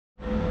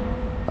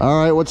All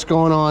right, what's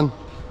going on?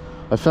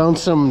 I found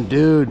some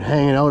dude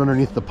hanging out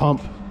underneath the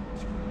pump.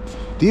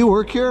 Do you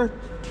work here?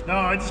 No,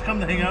 I just come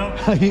to hang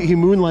out. He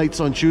moonlights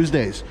on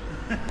Tuesdays.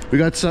 We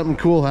got something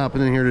cool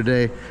happening here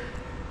today.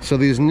 So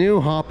these new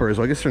hoppers,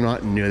 well, I guess they're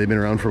not new. They've been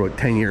around for about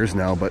 10 years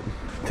now, but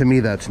to me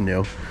that's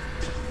new.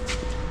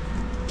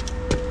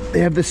 They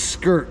have this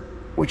skirt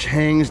which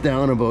hangs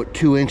down about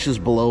 2 inches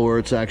below where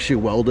it's actually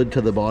welded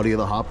to the body of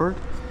the hopper,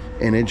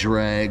 and it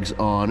drags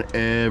on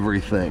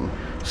everything.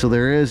 So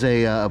there is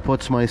a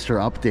Putzmeister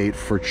update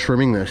for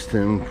trimming this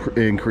to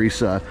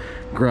increase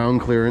ground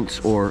clearance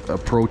or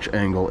approach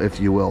angle, if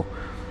you will.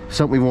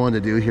 Something we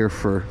wanted to do here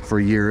for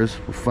years.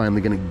 We're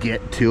finally going to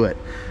get to it.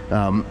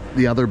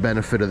 The other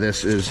benefit of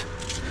this is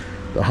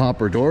the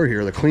hopper door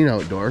here, the clean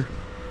out door.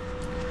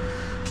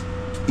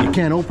 You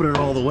can't open it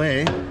all the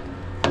way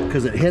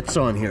because it hits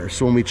on here.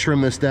 So when we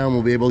trim this down,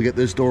 we'll be able to get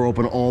this door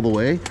open all the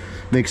way.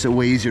 Makes it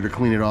way easier to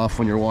clean it off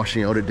when you're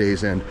washing out at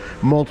day's end.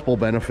 Multiple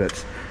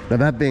benefits. Now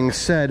that being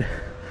said,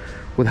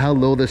 with how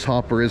low this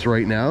hopper is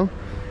right now,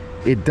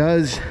 it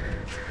does,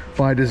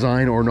 by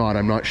design or not,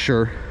 I'm not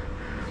sure,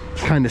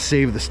 kind of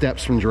save the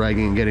steps from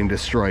dragging and getting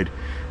destroyed.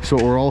 So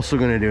what we're also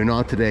going to do,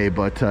 not today,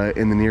 but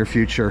in the near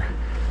future,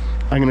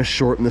 I'm going to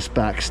shorten this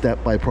back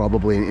step by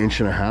probably 1.5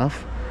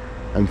 inches.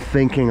 I'm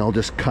thinking I'll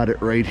just cut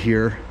it right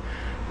here,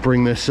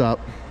 bring this up,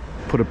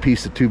 put a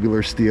piece of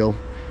tubular steel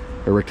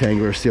or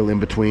rectangular steel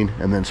in between,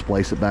 and then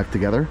splice it back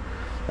together.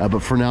 But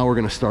for now, we're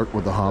going to start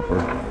with the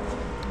hopper.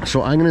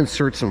 So I'm going to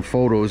insert some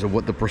photos of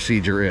what the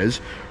procedure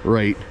is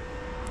right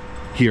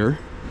here.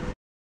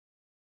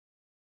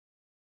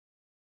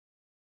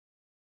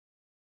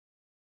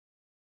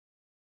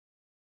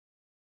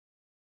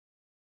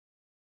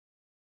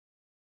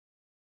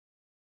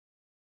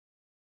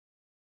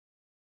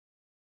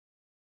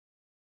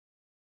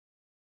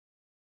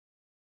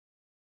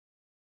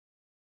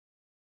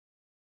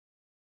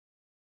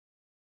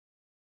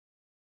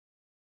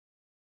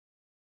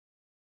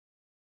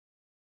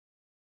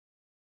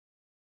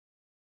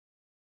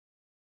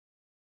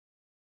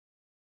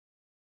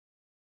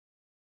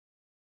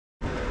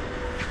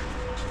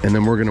 And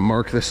then we're going to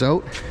mark this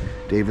out.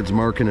 David's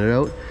marking it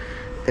out,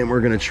 and we're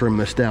going to trim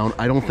this down.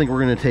 I don't think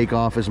we're going to take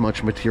off as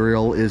much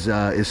material as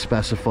is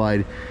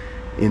specified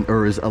in,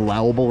 or is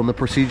allowable in the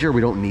procedure.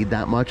 We don't need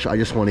that much. I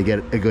just want to get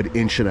a good 1.5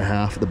 inches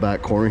at the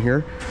back corner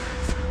here.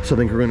 So I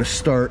think we're going to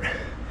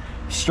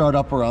start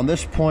up around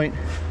this point,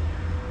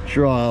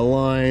 draw a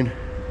line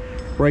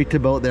right to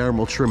about there, and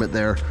we'll trim it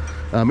there.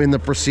 In the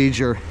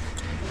procedure,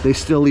 they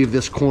still leave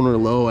this corner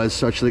low as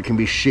such that it can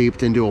be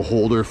shaped into a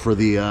holder for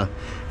the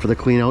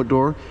clean out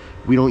door.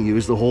 We don't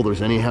use the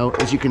holders anyhow.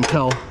 As you can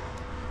tell,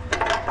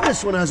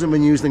 this one hasn't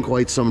been used in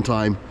quite some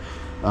time,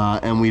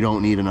 and we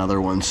don't need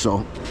another one.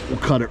 So we'll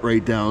cut it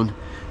right down,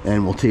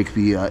 and we'll take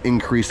the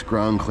increased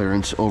ground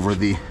clearance over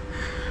the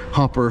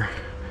hopper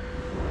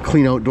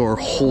clean out door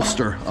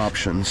holster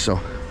option. So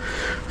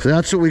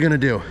that's what we're gonna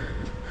do.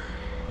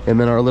 And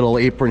then our little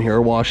apron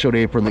here, washout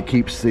apron that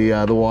keeps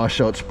the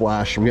washout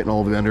splash from getting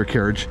all the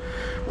undercarriage,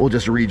 we'll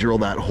just re-drill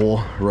that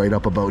hole right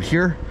up about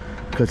here,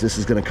 because this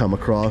is going to come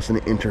across and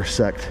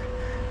intersect,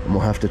 and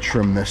we'll have to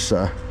trim this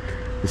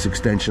this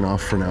extension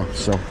off for now.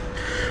 So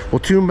we'll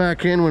tune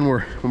back in when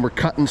we're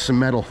cutting some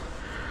metal.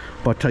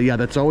 But yeah,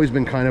 that's always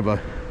been kind of a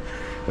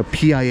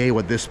PIA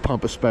with this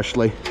pump,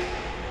 especially.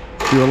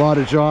 Do a lot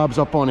of jobs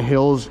up on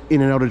hills,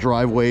 in and out of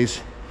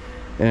driveways,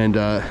 and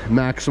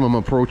maximum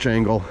approach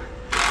angle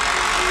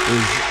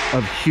is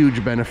of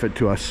huge benefit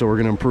to us. So we're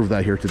going to improve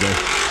that here today.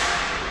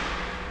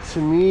 To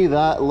me,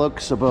 that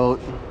looks about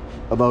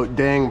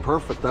dang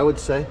perfect, I would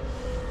say.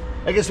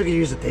 I guess we could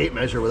use a tape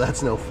measure, but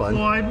that's no fun.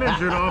 Well, I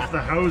measured off the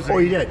housing. Oh,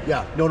 you did?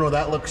 Yeah. No,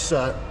 that looks,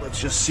 let's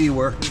just see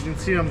where. You can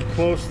see I'm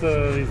close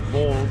to these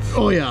bolts.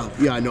 Oh, yeah.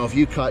 Yeah, I know. If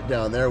you cut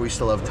down there, we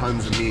still have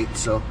tons of meat,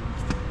 so.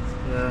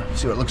 Yeah.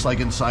 See what it looks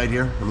like inside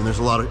here? I mean, there's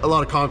a lot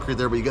of concrete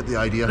there, but you get the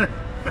idea.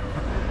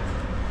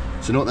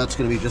 So, no, that's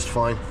going to be just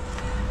fine.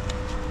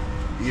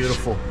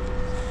 Beautiful.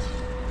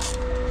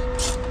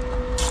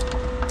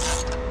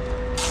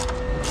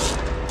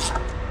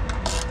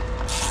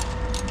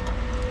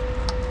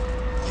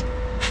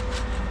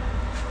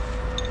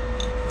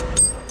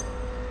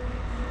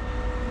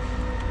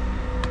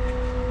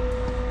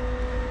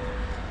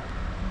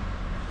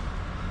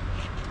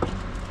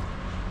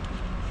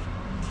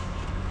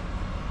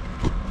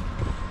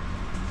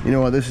 You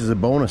know what, this is a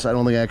bonus. I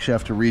don't think I actually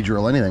have to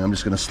re-drill anything. I'm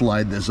just going to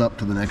slide this up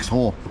to the next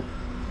hole.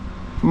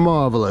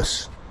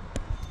 Marvelous.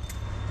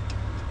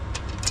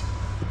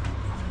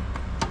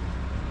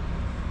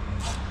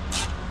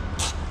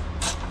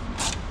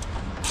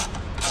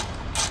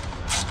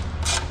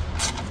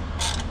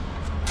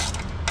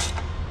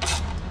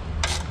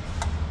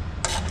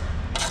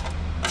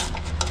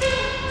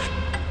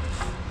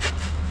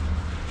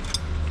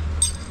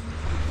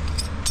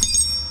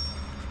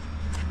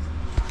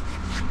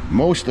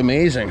 Most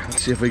amazing.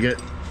 Let's see if we get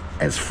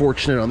as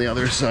fortunate on the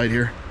other side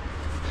here.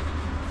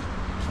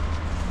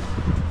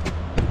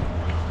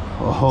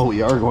 Oh,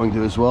 we are going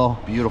to as well.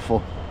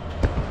 Beautiful.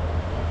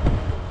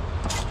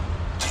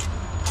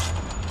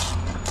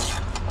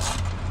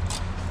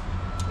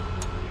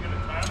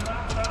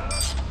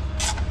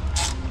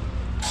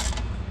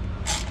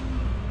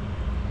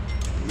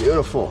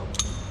 Beautiful.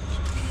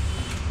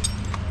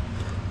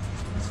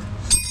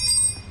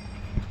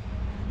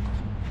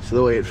 So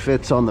the way it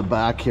fits on the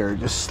back here, it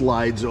just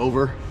slides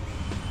over.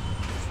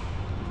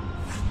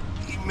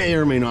 You may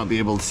or may not be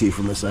able to see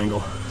from this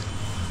angle.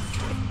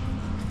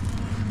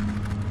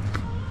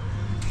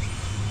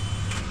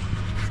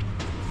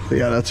 But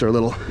yeah, that's our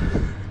little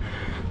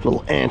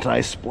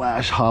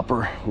anti-splash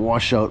hopper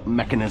washout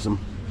mechanism.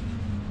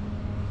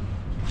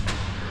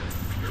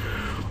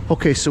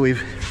 Okay, so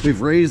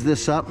we've raised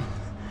this up.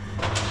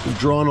 We've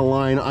drawn a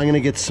line. I'm gonna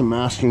get some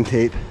masking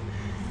tape,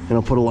 and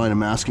I'll put a line of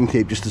masking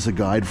tape just as a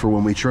guide for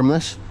when we trim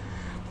this.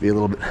 Be a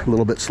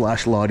little bit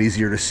slash a lot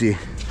easier to see.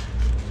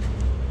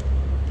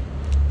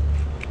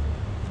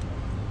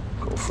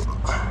 Go from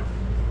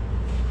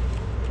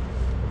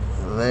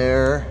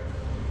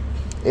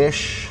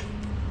there-ish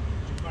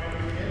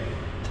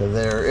to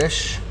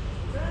there-ish.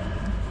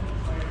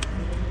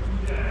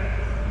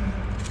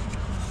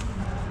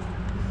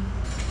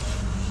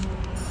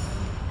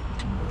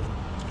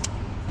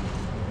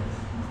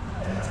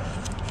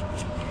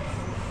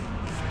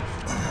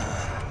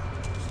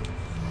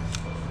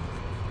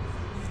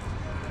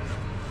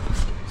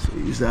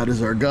 Use that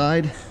as our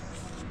guide.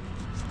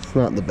 It's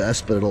not the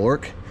best, but it'll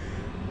work.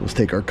 Let's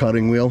take our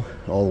cutting wheel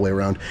all the way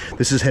around.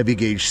 This is heavy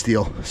gauge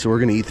steel, so we're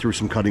gonna eat through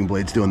some cutting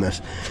blades doing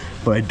this,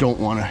 but I don't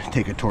wanna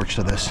take a torch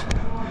to this.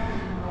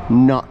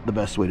 Not the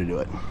best way to do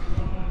it.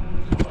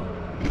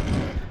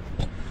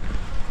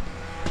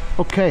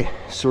 Okay,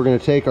 so we're gonna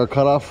take our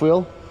cutoff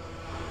wheel.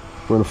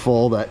 We're gonna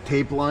follow that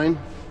tape line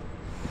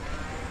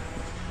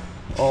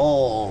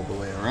all the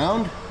way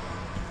around,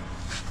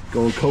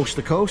 going coast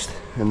to coast,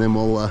 and then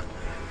we'll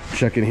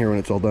check in here when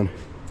it's all done.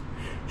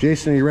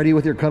 Jason, are you ready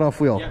with your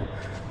cutoff wheel? Yeah.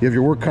 You have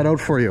your work cut out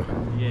for you.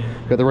 Yeah.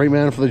 Got the right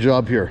man for the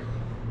job here.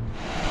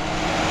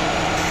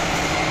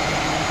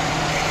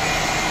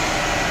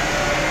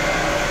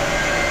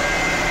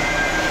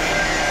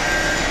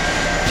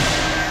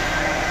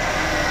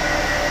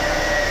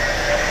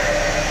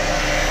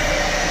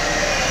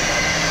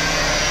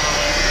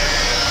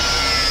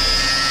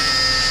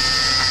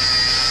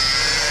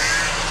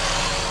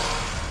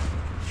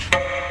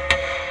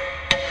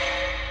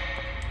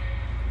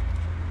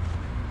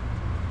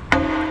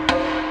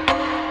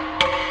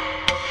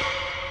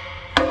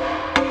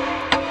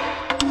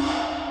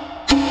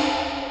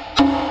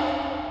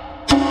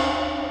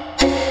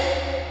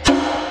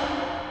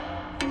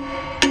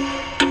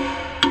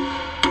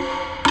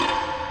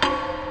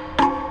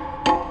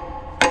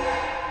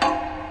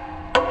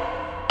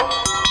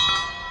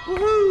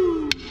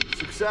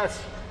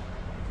 Success.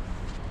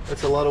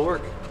 That's a lot of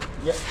work.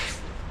 Yep.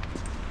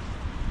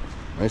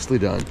 Nicely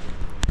done.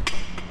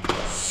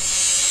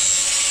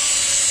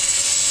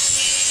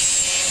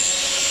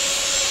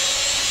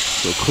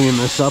 So clean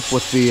this up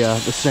with the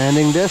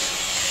sanding disc.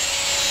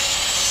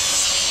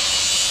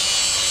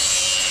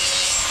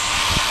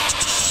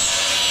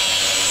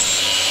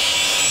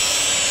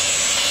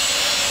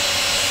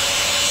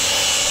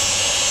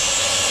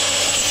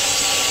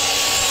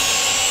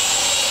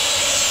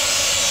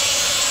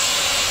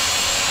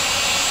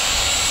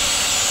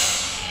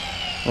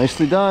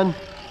 Nicely done.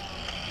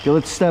 Okay,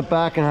 let's step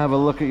back and have a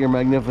look at your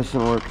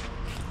magnificent work.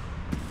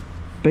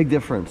 Big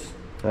difference,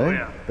 eh? Oh,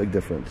 yeah. Big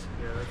difference.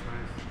 Yeah, that's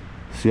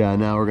nice. So yeah,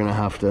 now we're gonna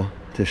have to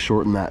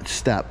shorten that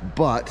step.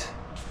 But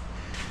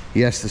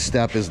yes, the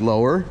step is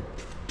lower,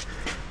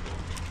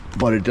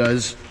 but it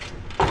does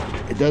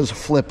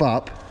flip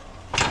up.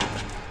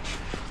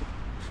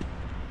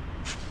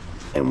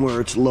 And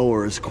where it's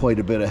lower is quite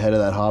a bit ahead of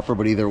that hopper,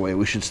 but either way,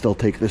 we should still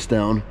take this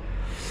down.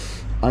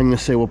 I'm gonna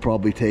say we'll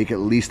probably take at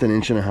least 1.5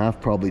 inches,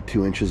 probably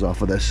 2 inches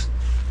off of this.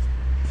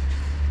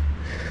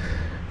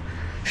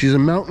 She's a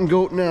mountain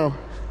goat now.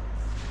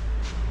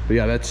 But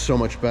yeah, that's so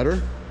much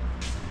better.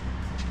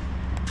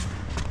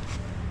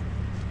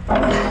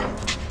 And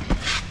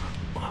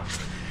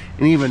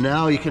even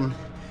now you can,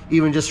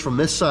 even just from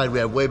this side, we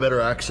have way better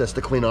access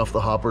to clean off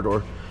the hopper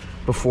door.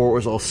 Before it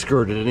was all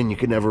skirted in, you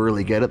could never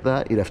really get at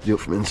that. You'd have to do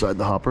it from inside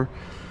the hopper.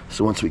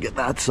 So once we get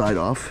that side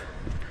off.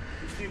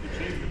 You just need to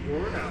change the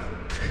board out.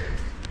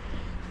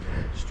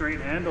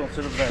 Straight handle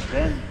instead of that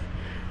bend.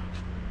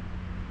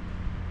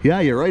 Yeah,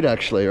 you're right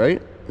actually,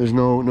 right? There's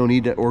no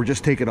need to, or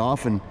just take it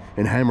off and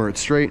hammer it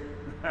straight.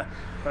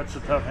 That's a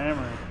tough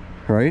hammer.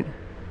 Right?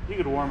 You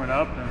could warm it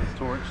up and a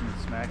torch and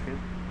smack it.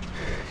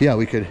 Yeah,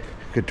 we could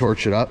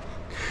torch it up.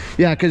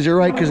 Yeah, because you're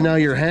right, because now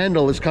your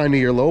handle is kind of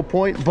your low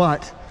point,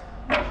 but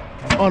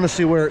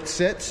honestly where it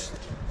sits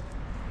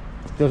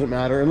doesn't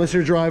matter. Unless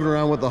you're driving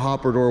around with the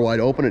hopper door wide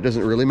open, it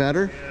doesn't really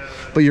matter. Yeah.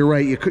 But you're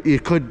right, you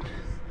could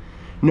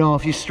no,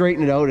 if you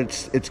straighten it out,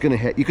 it's gonna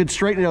hit. You could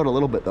straighten it out a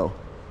little bit though.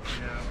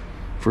 Yeah.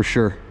 For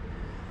sure.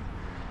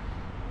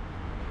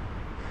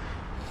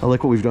 I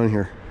like what we've done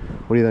here.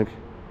 What do you think?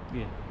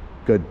 Yeah.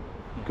 Good,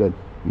 good.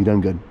 You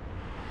done good.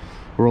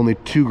 We're only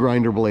 2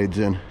 grinder blades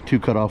in, 2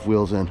 cutoff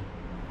wheels in.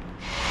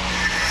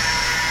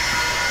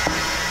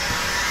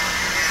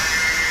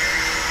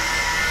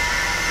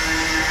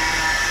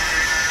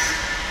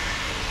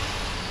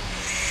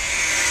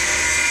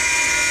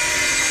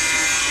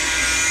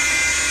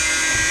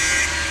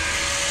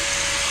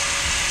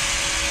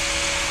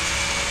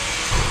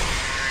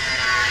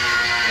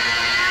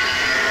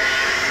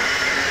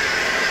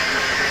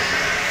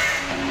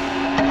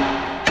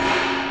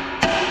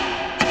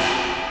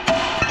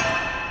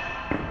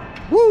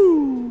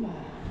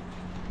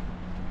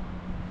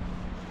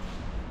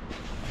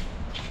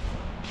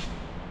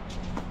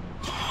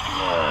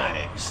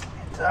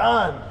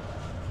 done.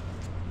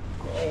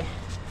 Okay.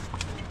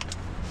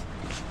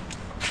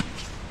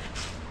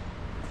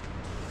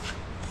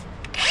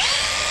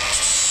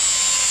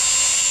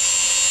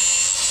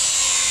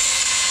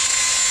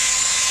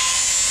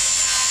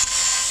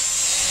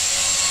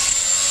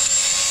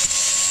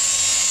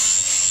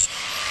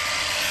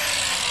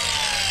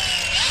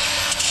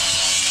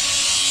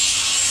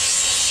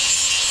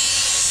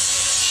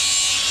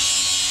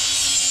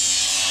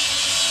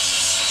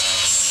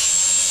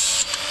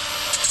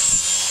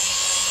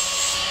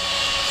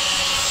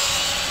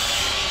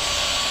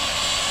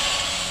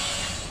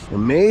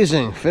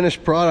 Amazing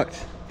finished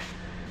product.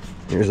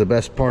 Here's the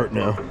best part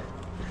now.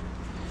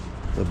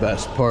 The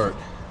best part.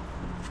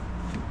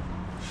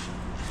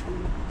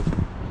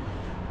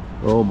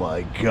 Oh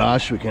my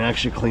gosh, we can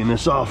actually clean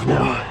this off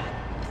now.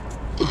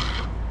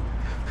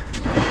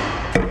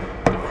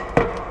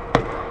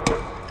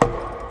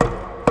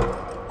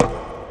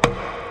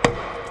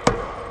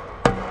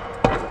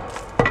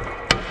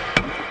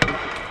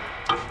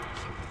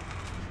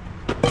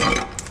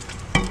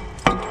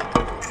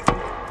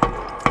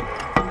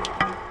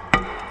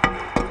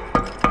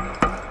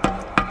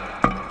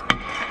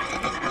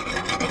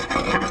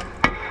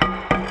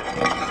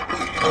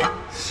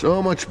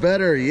 So much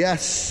better,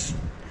 yes.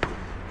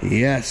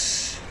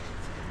 Yes.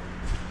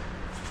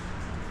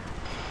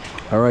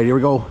 All right, here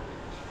we go.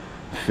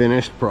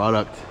 Finished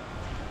product.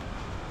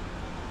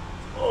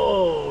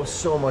 Oh,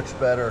 so much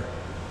better.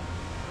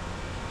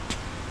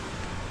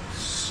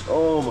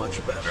 So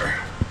much better.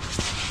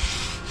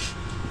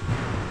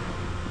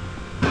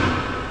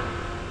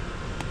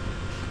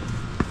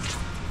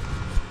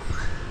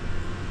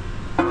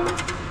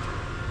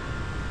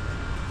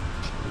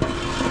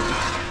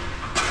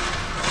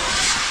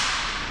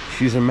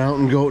 She's a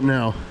mountain goat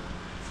now.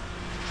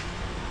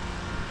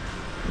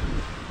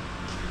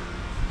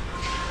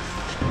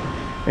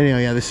 Anyhow,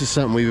 yeah, this is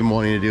something we've been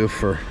wanting to do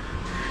for,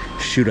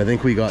 shoot, I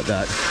think we got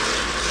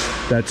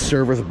that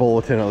service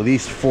bulletin at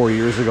least 4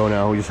 years ago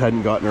now. We just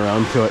hadn't gotten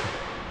around to it.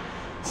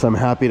 So I'm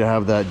happy to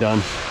have that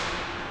done.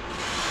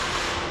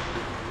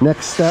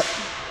 Next step,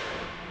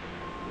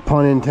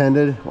 pun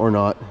intended or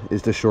not,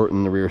 is to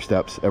shorten the rear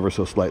steps ever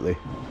so slightly.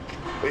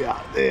 But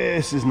yeah,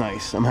 this is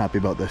nice. I'm happy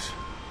about this.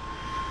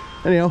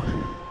 Anyhow,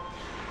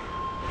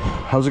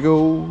 how's it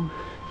go?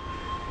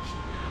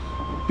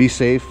 Be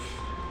safe.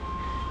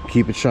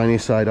 Keep it shiny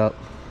side up.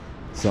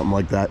 Something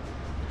like that.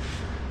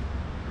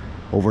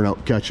 Over and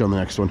out. Catch you on the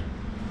next one.